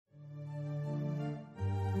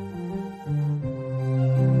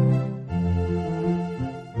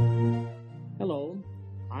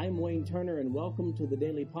welcome to the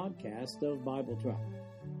daily podcast of Bible Track.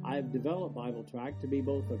 I've developed Bible Track to be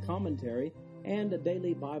both a commentary and a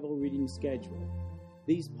daily Bible reading schedule.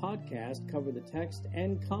 These podcasts cover the text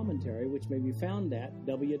and commentary, which may be found at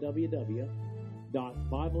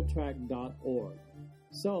www.bibletrack.org.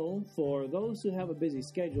 So, for those who have a busy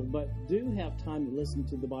schedule but do have time to listen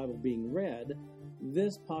to the Bible being read,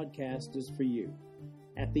 this podcast is for you.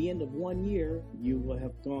 At the end of 1 year, you will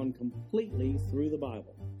have gone completely through the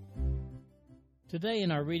Bible. Today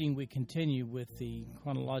in our reading, we continue with the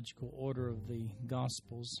chronological order of the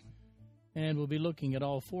Gospels, and we'll be looking at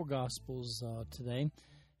all four Gospels today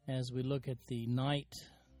as we look at the night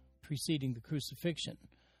preceding the crucifixion.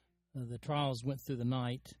 The trials went through the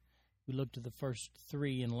night. We looked at the first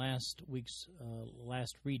three in last week's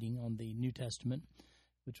last reading on the New Testament,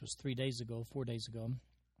 which was 4 days ago.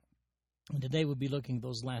 And today we'll be looking at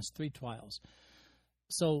those last three trials.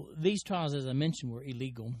 So these trials, as I mentioned, were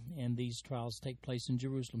illegal, and these trials take place in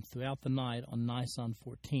Jerusalem throughout the night on Nisan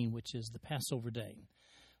 14, which is the Passover day.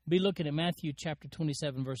 We'll be looking at Matthew chapter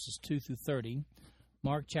 27, verses 2 through 30,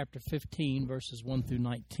 Mark chapter 15, verses 1 through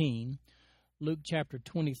 19, Luke chapter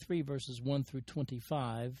 23, verses 1 through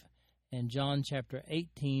 25, and John chapter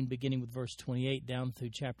 18, beginning with verse 28, down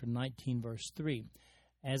through chapter 19, verse 3.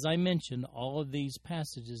 As I mentioned, all of these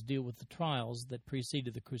passages deal with the trials that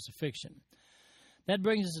preceded the crucifixion. That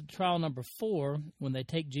brings us to trial number 4, when they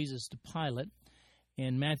take Jesus to Pilate,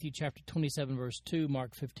 in Matthew chapter 27, verse 2,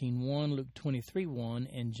 Mark 15:1, Luke 23:1,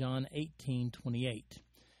 and John 18:28.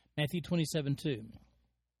 Matthew 27:2.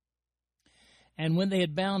 And when they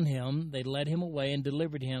had bound him, they led him away and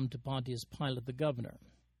delivered him to Pontius Pilate the governor.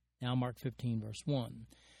 Now Mark 15, verse 1.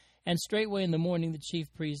 And straightway in the morning the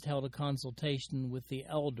chief priest held a consultation with the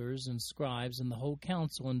elders and scribes and the whole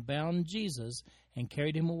council, and bound Jesus and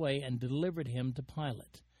carried him away and delivered him to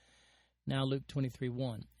Pilate. Now Luke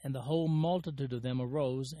 23:1. And the whole multitude of them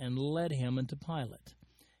arose and led him unto Pilate.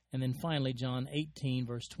 And then finally John 18,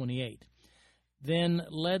 verse 28. Then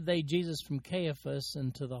led they Jesus from Caiaphas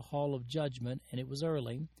into the hall of judgment, and it was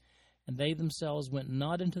early, and they themselves went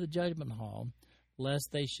not into the judgment hall,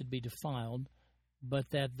 lest they should be defiled,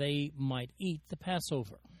 but that they might eat the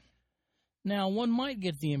Passover. Now, one might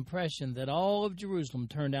get the impression that all of Jerusalem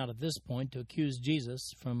turned out at this point to accuse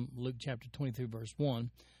Jesus from Luke chapter 23, verse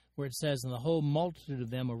 1, where it says, And the whole multitude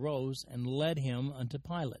of them arose and led him unto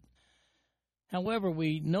Pilate. However,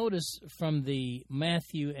 we notice from the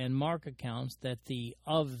Matthew and Mark accounts that the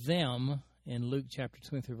of them in Luke chapter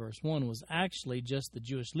 23, verse 1 was actually just the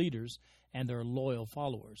Jewish leaders and their loyal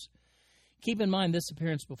followers. Keep in mind, this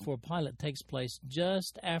appearance before Pilate takes place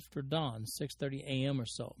just after dawn, 6:30 a.m. or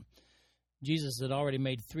so. Jesus had already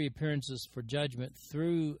made 3 appearances for judgment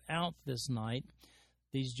throughout this night.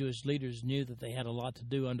 These Jewish leaders knew that they had a lot to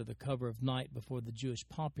do under the cover of night before the Jewish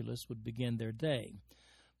populace would begin their day.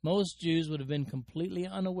 Most Jews would have been completely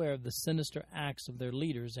unaware of the sinister acts of their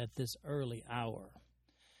leaders at this early hour.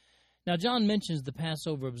 Now, John mentions the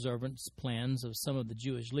Passover observance plans of some of the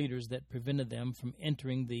Jewish leaders that prevented them from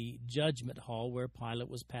entering the judgment hall where Pilate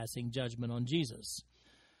was passing judgment on Jesus.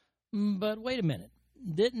 But wait a minute.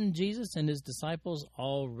 Didn't Jesus and his disciples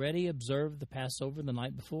already observe the Passover the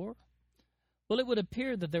night before? Well, it would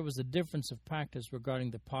appear that there was a difference of practice regarding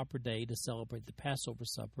the proper day to celebrate the Passover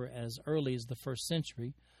supper as early as the 1st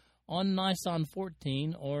century on Nisan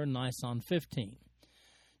 14 or Nisan 15.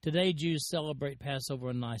 Today, Jews celebrate Passover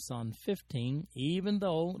on Nisan 15, even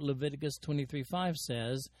though Leviticus 23:5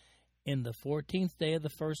 says, In the 14th day of the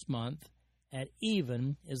first month, at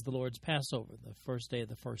even is the Lord's Passover. The first day of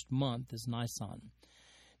the first month is Nisan.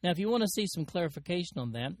 Now, if you want to see some clarification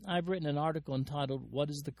on that, I've written an article entitled, What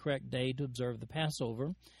is the Correct Day to Observe the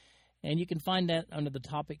Passover? And you can find that under the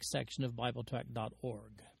topics section of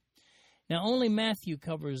BibleTrack.org. Now, only Matthew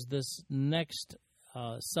covers this next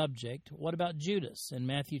subject. What about Judas in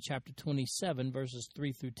Matthew chapter 27, verses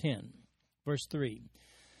 3 through 10? Verse 3.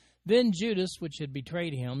 Then Judas, which had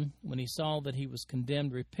betrayed him, when he saw that he was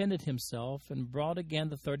condemned, repented himself, and brought again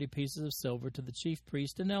the 30 pieces of silver to the chief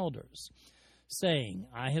priest and elders, saying,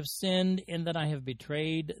 I have sinned in that I have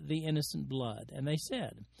betrayed the innocent blood. And they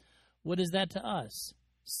said, What is that to us?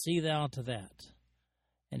 See thou to that.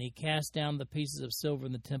 And he cast down the pieces of silver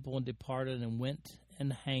in the temple and departed and went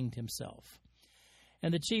and hanged himself.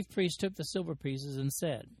 And the chief priest took the silver pieces and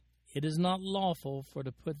said, It is not lawful for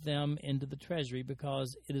to put them into the treasury,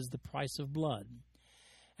 because it is the price of blood.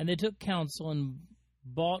 And they took counsel and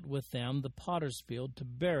bought with them the potter's field to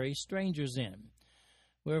bury strangers in.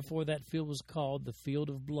 Wherefore that field was called the field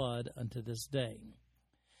of blood unto this day.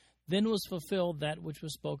 Then was fulfilled that which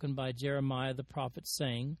was spoken by Jeremiah the prophet,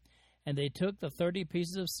 saying, And they took the 30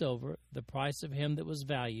 pieces of silver, the price of him that was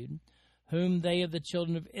valued, whom they of the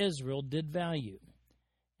children of Israel did value,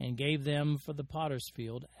 and gave them for the potter's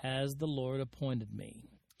field, as the Lord appointed me.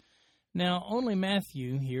 Now, only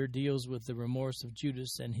Matthew here deals with the remorse of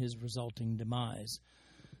Judas and his resulting demise.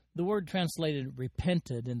 The word translated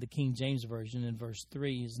repented in the King James Version in verse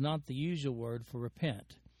 3 is not the usual word for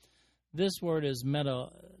repent. This word is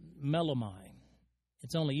melomai.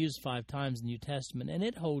 It's only used 5 times in the New Testament, and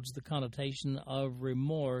it holds the connotation of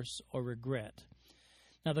remorse or regret.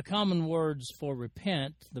 Now, the common words for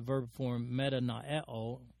repent, the verb form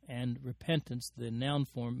metanoeo, and repentance, the noun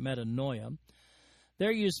form metanoia,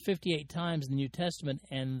 they're used 58 times in the New Testament,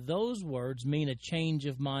 and those words mean a change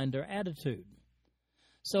of mind or attitude.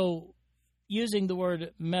 So, using the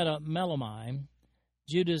word melomai,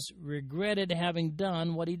 Judas regretted having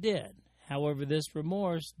done what he did. However, this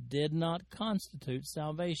remorse did not constitute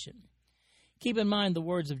salvation. Keep in mind the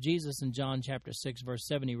words of Jesus in John chapter 6, verse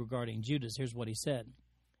 70 regarding Judas. Here's what he said.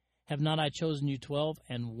 Have not I chosen you 12,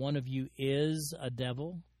 and one of you is a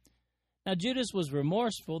devil? Now, Judas was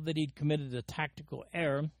remorseful that he'd committed a tactical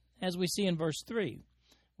error, as we see in verse 3,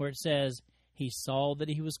 where it says, he saw that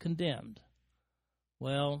he was condemned.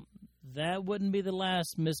 Well, that wouldn't be the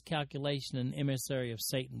last miscalculation an emissary of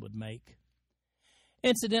Satan would make.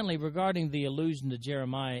 Incidentally, regarding the allusion to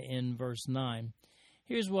Jeremiah in verse 9,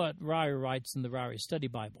 here's what Ryrie writes in the Ryrie Study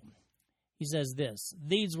Bible. He says this,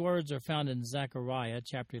 these words are found in Zechariah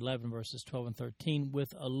chapter 11, verses 12 and 13,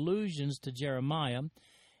 with allusions to Jeremiah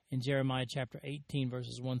in Jeremiah chapter 18,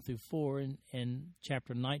 verses 1 through 4, and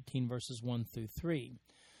chapter 19, verses 1 through 3.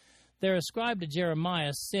 They're ascribed to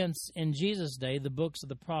Jeremiah since in Jesus' day the books of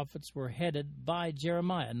the prophets were headed by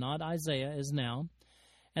Jeremiah, not Isaiah as now,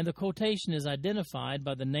 and the quotation is identified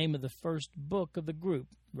by the name of the first book of the group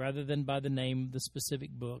rather than by the name of the specific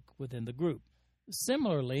book within the group.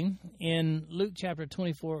 Similarly, in Luke chapter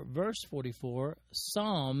 24, verse 44,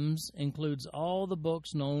 Psalms includes all the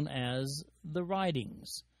books known as the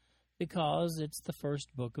writings because it's the first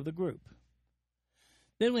book of the group.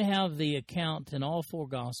 Then we have the account in all 4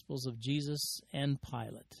 Gospels of Jesus and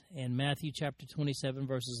Pilate in Matthew chapter 27,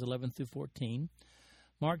 verses 11 through 14,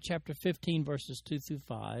 Mark chapter 15, verses 2 through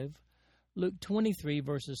 5, Luke 23,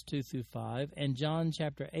 verses 2 through 5, and John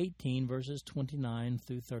chapter 18, verses 29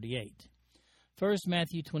 through 38. First,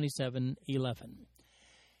 Matthew 27, 11.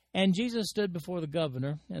 And Jesus stood before the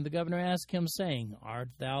governor, and the governor asked him, saying, Art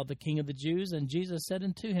thou the King of the Jews? And Jesus said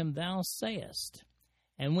unto him, Thou sayest.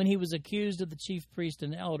 And when he was accused of the chief priests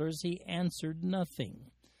and elders, he answered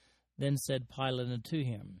nothing. Then said Pilate unto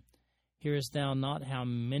him, Hearest thou not how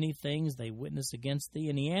many things they witness against thee?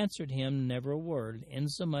 And he answered him never a word,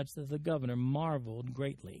 insomuch that the governor marveled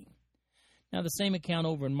greatly. Now the same account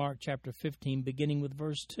over in Mark chapter 15, beginning with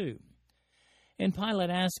verse 2. And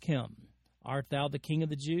Pilate asked him, Art thou the King of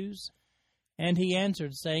the Jews? And he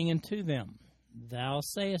answered, saying unto them, Thou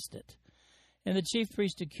sayest it. And the chief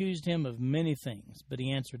priest accused him of many things, but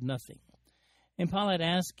he answered nothing. And Pilate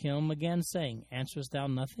asked him again, saying, Answerest thou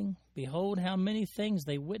nothing? Behold, how many things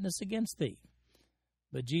they witness against thee.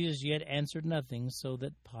 But Jesus yet answered nothing, so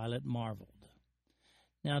that Pilate marveled.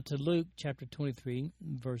 Now to Luke chapter 23,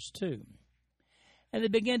 verse 2. And they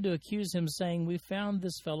began to accuse him, saying, We found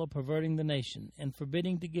this fellow perverting the nation, and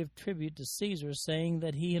forbidding to give tribute to Caesar, saying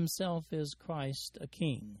that he himself is Christ, a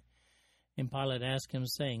king. And Pilate asked him,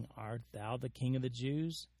 saying, Art thou the King of the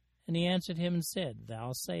Jews? And he answered him and said,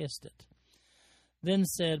 Thou sayest it. Then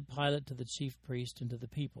said Pilate to the chief priest and to the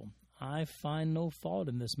people, I find no fault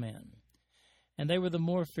in this man. And they were the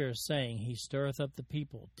more fierce, saying, He stirreth up the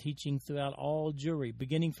people, teaching throughout all Jewry,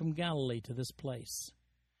 beginning from Galilee to this place.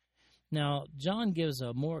 Now, John gives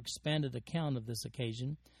a more expanded account of this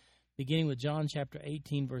occasion, beginning with John chapter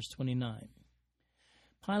 18, verse 29.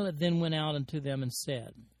 Pilate then went out unto them and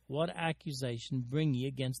said, What accusation bring ye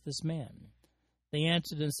against this man? They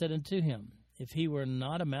answered and said unto him, If he were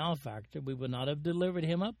not a malefactor, we would not have delivered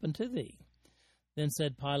him up unto thee. Then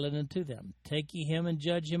said Pilate unto them, Take ye him and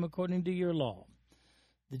judge him according to your law.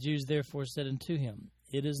 The Jews therefore said unto him,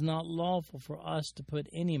 It is not lawful for us to put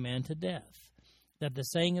any man to death, that the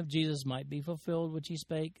saying of Jesus might be fulfilled which he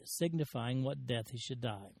spake, signifying what death he should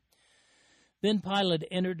die. Then Pilate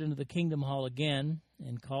entered into the kingdom hall again,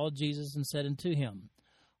 and called Jesus, and said unto him,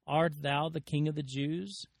 Art thou the King of the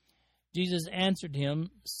Jews? Jesus answered him,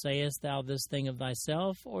 Sayest thou this thing of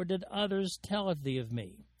thyself, or did others tell it thee of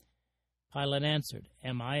me? Pilate answered,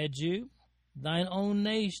 Am I a Jew? Thine own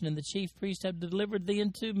nation and the chief priests have delivered thee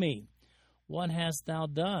unto me. What hast thou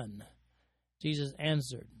done? Jesus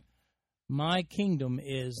answered, My kingdom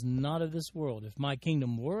is not of this world. If my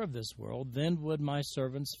kingdom were of this world, then would my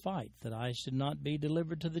servants fight, that I should not be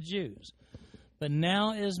delivered to the Jews. But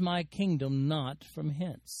now is my kingdom not from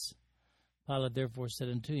hence. Pilate therefore said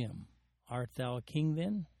unto him, Art thou a king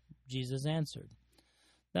then? Jesus answered,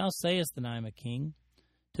 Thou sayest that I am a king.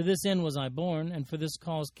 To this end was I born, and for this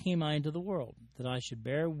cause came I into the world, that I should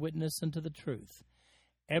bear witness unto the truth.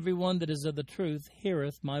 Every one that is of the truth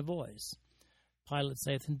heareth my voice. Pilate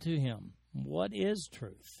saith unto him, What is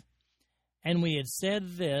truth? And when he had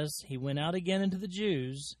said this, he went out again unto the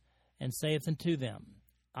Jews, and saith unto them,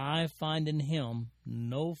 I find in him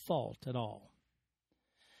no fault at all.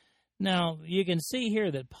 Now, you can see here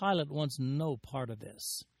that Pilate wants no part of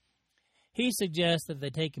this. He suggests that they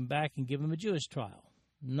take him back and give him a Jewish trial.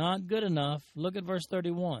 Not good enough. Look at verse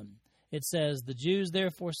 31. It says, The Jews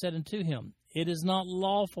therefore said unto him, It is not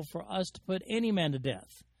lawful for us to put any man to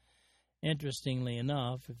death. Interestingly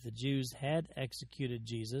enough, if the Jews had executed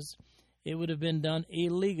Jesus, it would have been done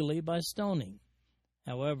illegally by stoning.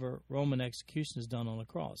 However, Roman execution is done on a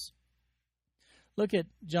cross. Look at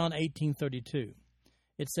John 18:32.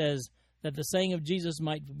 It says that the saying of Jesus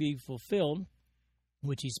might be fulfilled,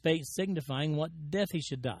 which he spake, signifying what death he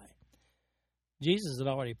should die. Jesus had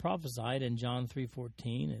already prophesied in John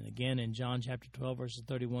 3:14 and again in John chapter 12, verses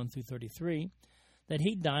 31 through 33, that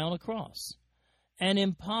he'd die on a cross. An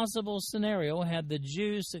impossible scenario had the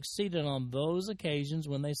Jews succeeded on those occasions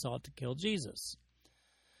when they sought to kill Jesus.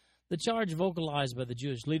 The charge vocalized by the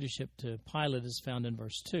Jewish leadership to Pilate is found in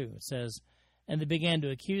verse 2. It says, And they began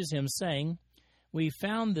to accuse him, saying, We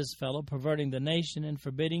found this fellow perverting the nation and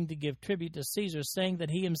forbidding to give tribute to Caesar, saying that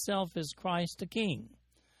he himself is Christ a king.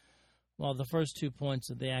 While the first 2 points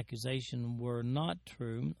of the accusation were not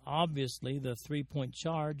true, obviously the 3-point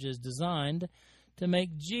charge is designed to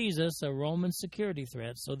make Jesus a Roman security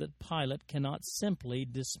threat so that Pilate cannot simply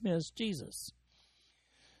dismiss Jesus.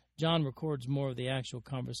 John records more of the actual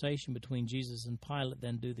conversation between Jesus and Pilate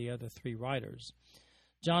than do the other 3 writers.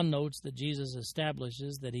 John notes that Jesus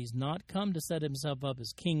establishes that he's not come to set himself up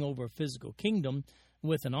as king over a physical kingdom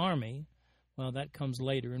with an army. Well, that comes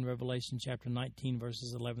later in Revelation chapter 19,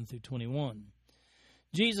 verses 11 through 21.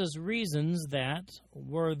 Jesus reasons that,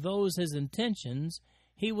 were those his intentions,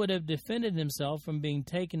 he would have defended himself from being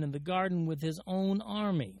taken in the garden with his own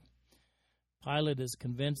army. Pilate is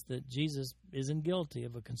convinced that Jesus isn't guilty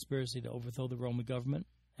of a conspiracy to overthrow the Roman government,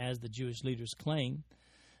 as the Jewish leaders claim.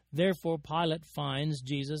 Therefore, Pilate finds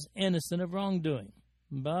Jesus innocent of wrongdoing.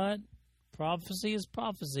 But prophecy is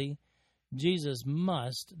prophecy. Jesus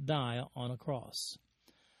must die on a cross.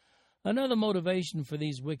 Another motivation for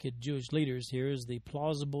these wicked Jewish leaders here is the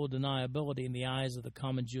plausible deniability in the eyes of the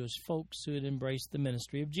common Jewish folks who had embraced the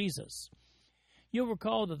ministry of Jesus. You'll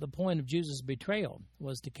recall that the point of Jesus' betrayal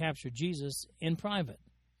was to capture Jesus in private,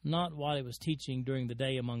 not while he was teaching during the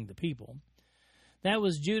day among the people. That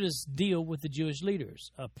was Judas' deal with the Jewish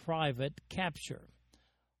leaders, a private capture.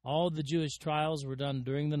 All the Jewish trials were done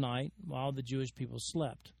during the night while the Jewish people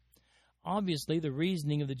slept. Obviously, the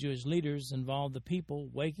reasoning of the Jewish leaders involved the people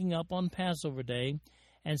waking up on Passover Day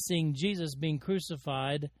and seeing Jesus being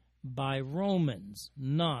crucified by Romans,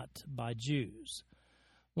 not by Jews.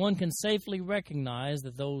 One can safely recognize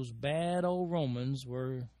that those bad old Romans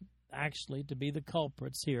were actually to be the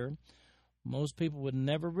culprits here. Most people would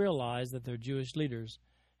never realize that their Jewish leaders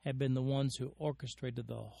had been the ones who orchestrated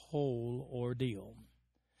the whole ordeal.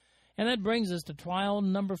 And that brings us to trial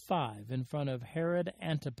number 5 in front of Herod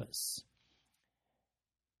Antipas.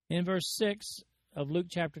 In verse 6 of Luke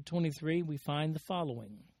chapter 23, we find the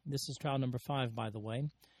following. This is trial number 5, by the way.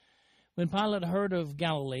 When Pilate heard of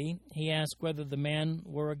Galilee, he asked whether the man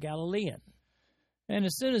were a Galilean. And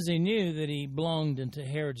as soon as he knew that he belonged into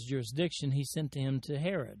Herod's jurisdiction, he sent to him to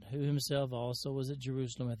Herod, who himself also was at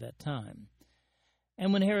Jerusalem at that time.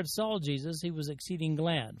 And when Herod saw Jesus, he was exceeding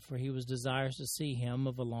glad, for he was desirous to see him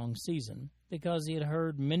of a long season, because he had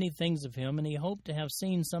heard many things of him, and he hoped to have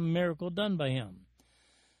seen some miracle done by him.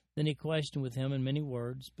 Then he questioned with him in many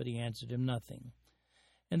words, but he answered him nothing.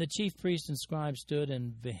 And the chief priests and scribes stood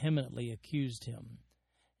and vehemently accused him.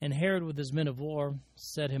 And Herod with his men of war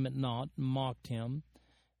set him at naught, and mocked him,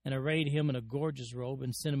 and arrayed him in a gorgeous robe,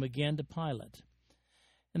 and sent him again to Pilate.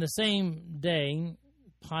 And the same day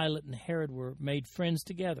Pilate and Herod were made friends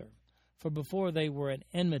together, for before they were at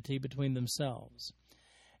enmity between themselves.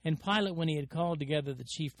 And Pilate, when he had called together the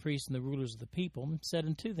chief priests and the rulers of the people, said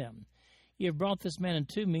unto them, Ye have brought this man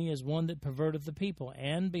unto me as one that perverteth the people,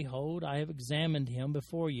 and, behold, I have examined him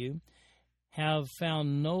before you, have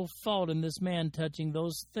found no fault in this man touching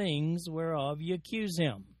those things whereof ye accuse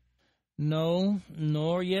him. No,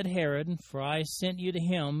 nor yet Herod, for I sent you to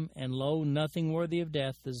him, and lo, nothing worthy of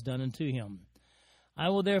death is done unto him. I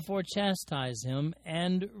will therefore chastise him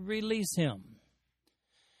and release him.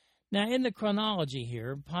 Now, in the chronology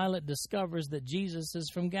here, Pilate discovers that Jesus is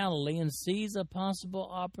from Galilee and sees a possible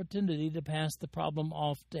opportunity to pass the problem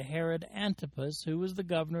off to Herod Antipas, who was the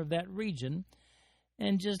governor of that region,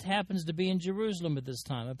 and just happens to be in Jerusalem at this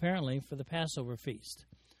time, apparently for the Passover feast.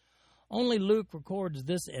 Only Luke records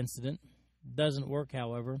this incident. Doesn't work,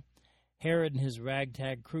 however. Herod and his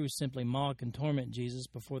ragtag crew simply mock and torment Jesus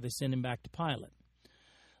before they send him back to Pilate.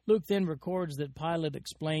 Luke then records that Pilate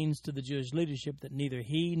explains to the Jewish leadership that neither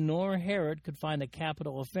he nor Herod could find a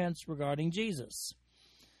capital offense regarding Jesus.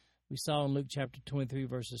 We saw in Luke chapter 23,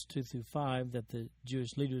 verses 2 through 5, that the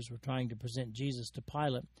Jewish leaders were trying to present Jesus to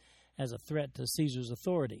Pilate as a threat to Caesar's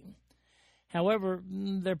authority. However,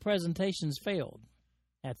 their presentations failed.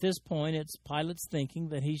 At this point, it's Pilate's thinking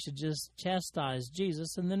that he should just chastise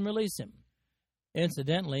Jesus and then release him.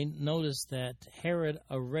 Incidentally, notice that Herod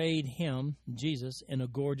arrayed him, Jesus, in a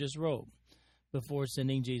gorgeous robe before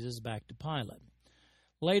sending Jesus back to Pilate.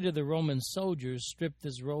 Later, the Roman soldiers stripped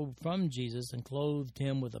this robe from Jesus and clothed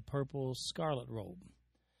him with a purple scarlet robe.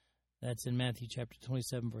 That's in Matthew chapter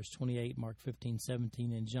 27, verse 28, Mark 15,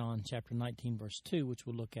 17, and John chapter 19, verse 2, which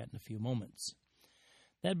we'll look at in a few moments.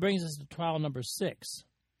 That brings us to trial number 6.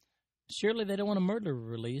 Surely they don't want a murderer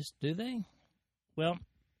released, do they? Well,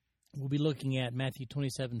 we'll be looking at Matthew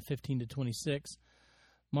 27, 15 to 26,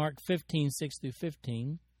 Mark 15, 6 through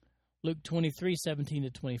 15, Luke 23, 17 to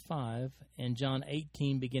 25, and John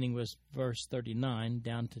 18, beginning with verse 39,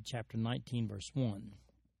 down to chapter 19, verse 1.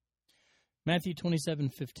 Matthew 27,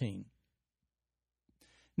 15.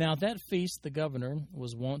 Now at that feast the governor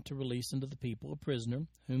was wont to release unto the people a prisoner,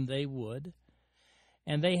 whom they would,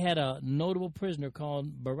 and they had a notable prisoner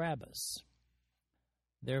called Barabbas.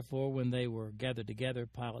 Therefore, when they were gathered together,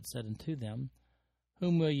 Pilate said unto them,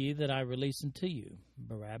 Whom will ye that I release unto you,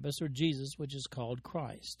 Barabbas or Jesus, which is called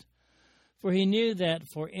Christ? For he knew that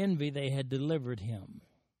for envy they had delivered him.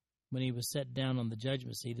 When he was set down on the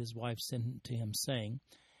judgment seat, his wife sent to him, saying,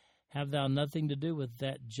 Have thou nothing to do with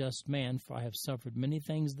that just man, for I have suffered many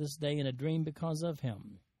things this day in a dream because of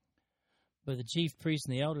him. But the chief priests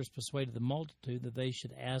and the elders persuaded the multitude that they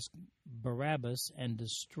should ask Barabbas and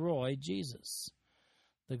destroy Jesus.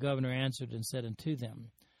 The governor answered and said unto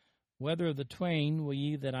them, Whether of the twain will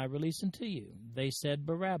ye that I release unto you? They said,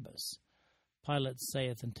 Barabbas. Pilate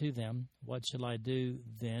saith unto them, What shall I do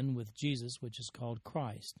then with Jesus, which is called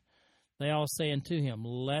Christ? They all say unto him,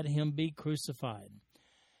 Let him be crucified.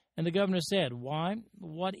 And the governor said, Why,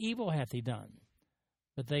 what evil hath he done?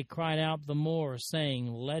 But they cried out the more, saying,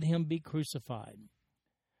 Let him be crucified.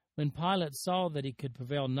 When Pilate saw that he could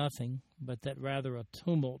prevail nothing, but that rather a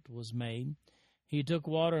tumult was made, he took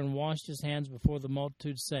water and washed his hands before the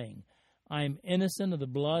multitude, saying, I am innocent of the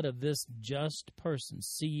blood of this just person.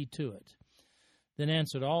 See ye to it. Then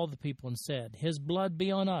answered all the people and said, His blood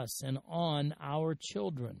be on us and on our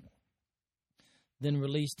children. Then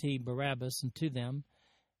released he Barabbas unto them,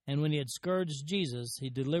 and when he had scourged Jesus, he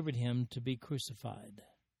delivered him to be crucified.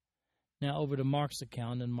 Now over to Mark's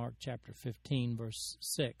account in Mark chapter 15, verse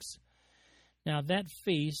 6. Now at that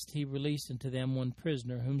feast he released unto them one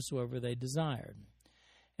prisoner, whomsoever they desired.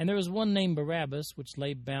 And there was one named Barabbas, which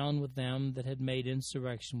lay bound with them that had made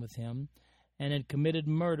insurrection with him, and had committed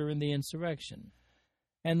murder in the insurrection.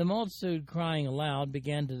 And the multitude, crying aloud,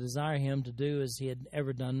 began to desire him to do as he had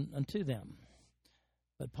ever done unto them.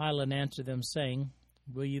 But Pilate answered them, saying,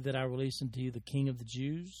 Will ye that I release unto you the King of the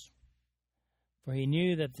Jews? For he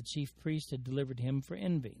knew that the chief priest had delivered him for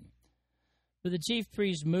envy. But the chief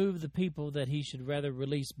priest moved the people that he should rather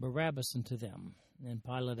release Barabbas unto them. And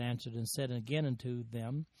Pilate answered and said again unto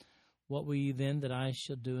them, What will ye then that I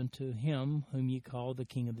shall do unto him whom ye call the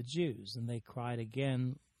King of the Jews? And they cried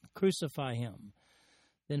again, Crucify him.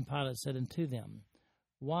 Then Pilate said unto them,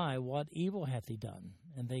 Why, what evil hath he done?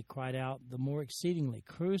 And they cried out the more exceedingly,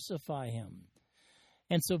 Crucify him.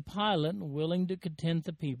 And so Pilate, willing to content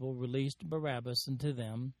the people, released Barabbas unto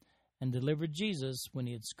them, and delivered Jesus, when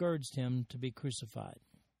he had scourged him, to be crucified.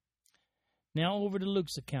 Now over to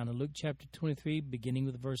Luke's account in Luke chapter 23, beginning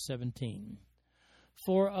with verse 17.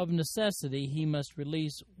 For of necessity he must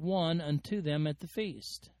release one unto them at the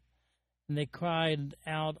feast. And they cried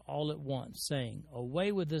out all at once, saying,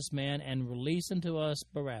 Away with this man, and release unto us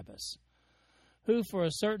Barabbas, who for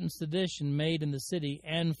a certain sedition made in the city,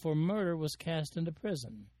 and for murder was cast into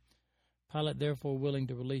prison. Pilate therefore, willing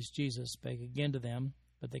to release Jesus, spake again to them,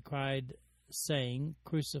 but they cried, saying,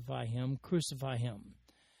 Crucify him, crucify him.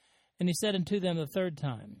 And he said unto them the third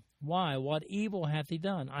time, Why, what evil hath he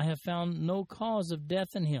done? I have found no cause of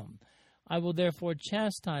death in him. I will therefore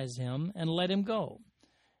chastise him, and let him go.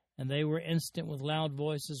 And they were instant with loud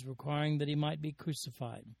voices, requiring that he might be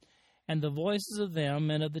crucified. And the voices of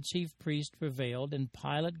them and of the chief priests prevailed, and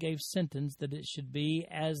Pilate gave sentence that it should be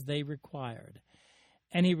as they required.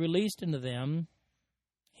 And he released unto them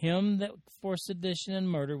him that for sedition and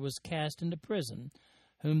murder was cast into prison,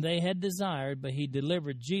 whom they had desired, but he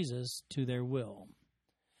delivered Jesus to their will.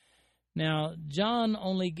 Now, John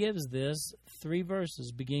only gives this 3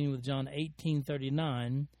 verses, beginning with John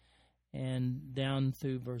 18:39 and down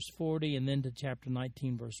through verse 40, and then to chapter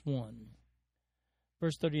 19, verse 1.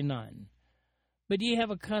 Verse 39, But ye have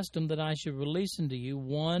a custom that I should release unto you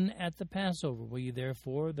one at the Passover. Will ye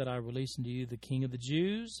therefore that I release unto you the King of the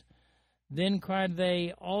Jews? Then cried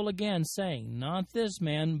they all again, saying, Not this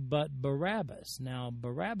man, but Barabbas. Now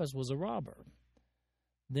Barabbas was a robber.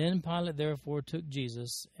 Then Pilate therefore took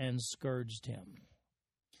Jesus and scourged him.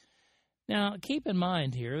 Now keep in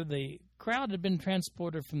mind here, the crowd had been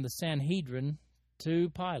transported from the Sanhedrin to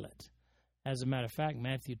Pilate. As a matter of fact,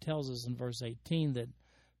 Matthew tells us in verse 18 that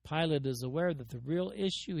Pilate is aware that the real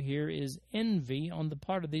issue here is envy on the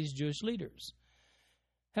part of these Jewish leaders.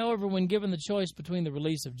 However, when given the choice between the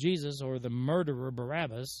release of Jesus or the murderer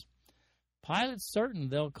Barabbas, Pilate's certain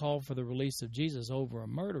they'll call for the release of Jesus over a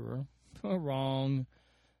murderer. Wrong.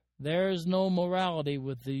 There's no morality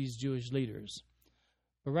with these Jewish leaders.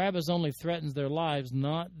 Barabbas only threatens their lives,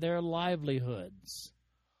 not their livelihoods.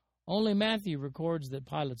 Only Matthew records that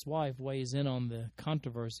Pilate's wife weighs in on the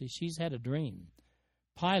controversy. She's had a dream.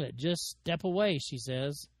 Pilate, just step away, she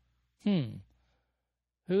says. Who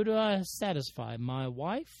do I satisfy, my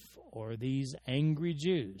wife or these angry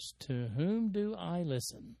Jews? To whom do I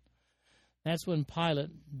listen? That's when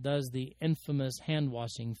Pilate does the infamous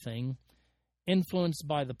hand-washing thing. Influenced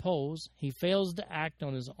by the polls, he fails to act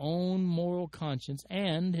on his own moral conscience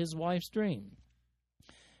and his wife's dream.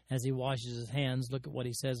 As he washes his hands, look at what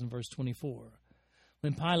he says in verse 24.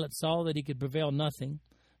 When Pilate saw that he could prevail nothing,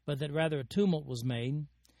 but that rather a tumult was made,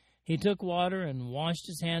 he took water and washed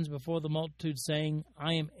his hands before the multitude, saying,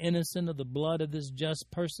 I am innocent of the blood of this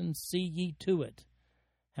just person, see ye to it.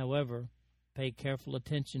 However, pay careful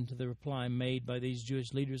attention to the reply made by these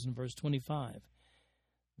Jewish leaders in verse 25.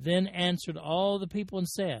 Then answered all the people and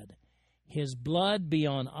said, His blood be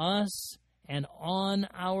on us and on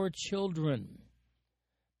our children.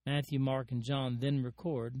 Matthew, Mark, and John then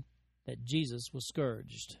record that Jesus was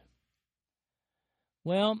scourged.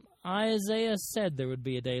 Well, Isaiah said there would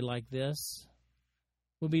be a day like this.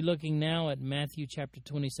 We'll be looking now at Matthew chapter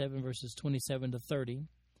 27, verses 27 to 30,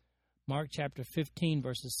 Mark chapter 15,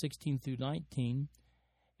 verses 16 through 19,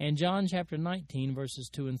 and John chapter 19, verses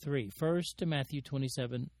 2 and 3. First to Matthew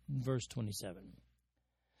 27, verse 27.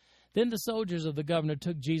 Then the soldiers of the governor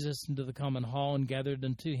took Jesus into the common hall and gathered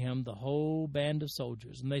unto him the whole band of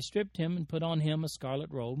soldiers. And they stripped him and put on him a scarlet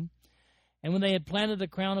robe. And when they had planted a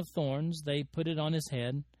crown of thorns, they put it on his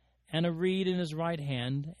head, and a reed in his right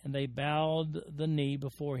hand. And they bowed the knee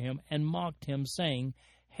before him and mocked him, saying,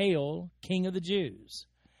 Hail, King of the Jews!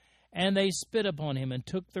 And they spit upon him and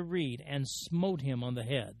took the reed and smote him on the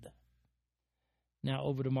head. Now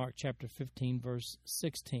over to Mark chapter 15, verse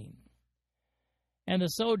 16. And the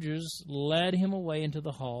soldiers led him away into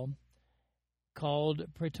the hall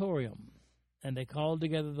called Praetorium, and they called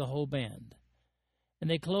together the whole band. And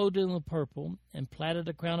they clothed him with purple, and platted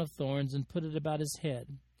a crown of thorns, and put it about his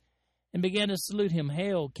head, and began to salute him,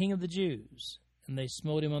 Hail, King of the Jews! And they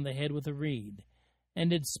smote him on the head with a reed,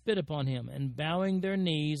 and did spit upon him, and bowing their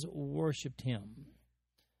knees, worshipped him.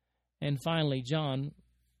 And finally, John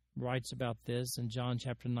writes about this in John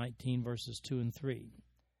chapter 19, verses 2 and 3.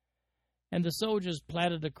 And the soldiers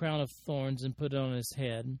platted a crown of thorns and put it on his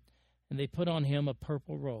head, and they put on him a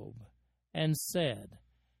purple robe, and said,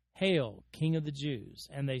 Hail, King of the Jews!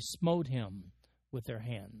 And they smote him with their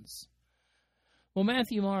hands. Well,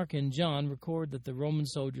 Matthew, Mark, and John record that the Roman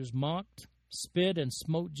soldiers mocked, spit, and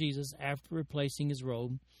smote Jesus after replacing his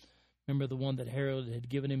robe. Remember the one that Herod had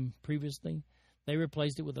given him previously? They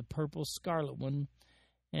replaced it with a purple scarlet one,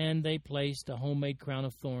 and they placed a homemade crown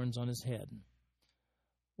of thorns on his head.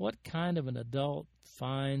 What kind of an adult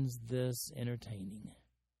finds this entertaining?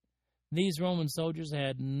 These Roman soldiers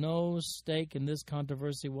had no stake in this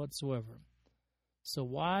controversy whatsoever. So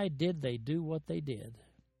why did they do what they did?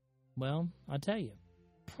 Well, I'll tell you,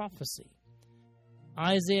 prophecy.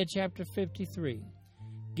 Isaiah chapter 53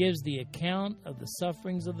 gives the account of the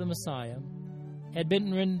sufferings of the Messiah, had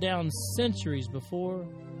been written down centuries before,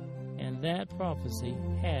 and that prophecy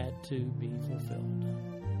had to be fulfilled.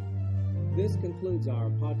 This concludes our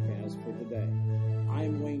podcast for today.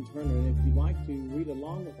 I'm Wayne Turner, and if you'd like to read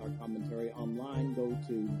along with our commentary online, go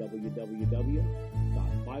to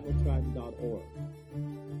www.bibletrack.org.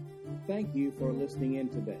 Thank you for listening in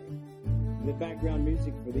today. The background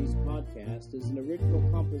music for these podcasts is an original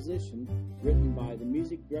composition written by the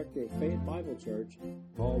music director of Fayette Bible Church,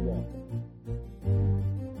 Paul Walker.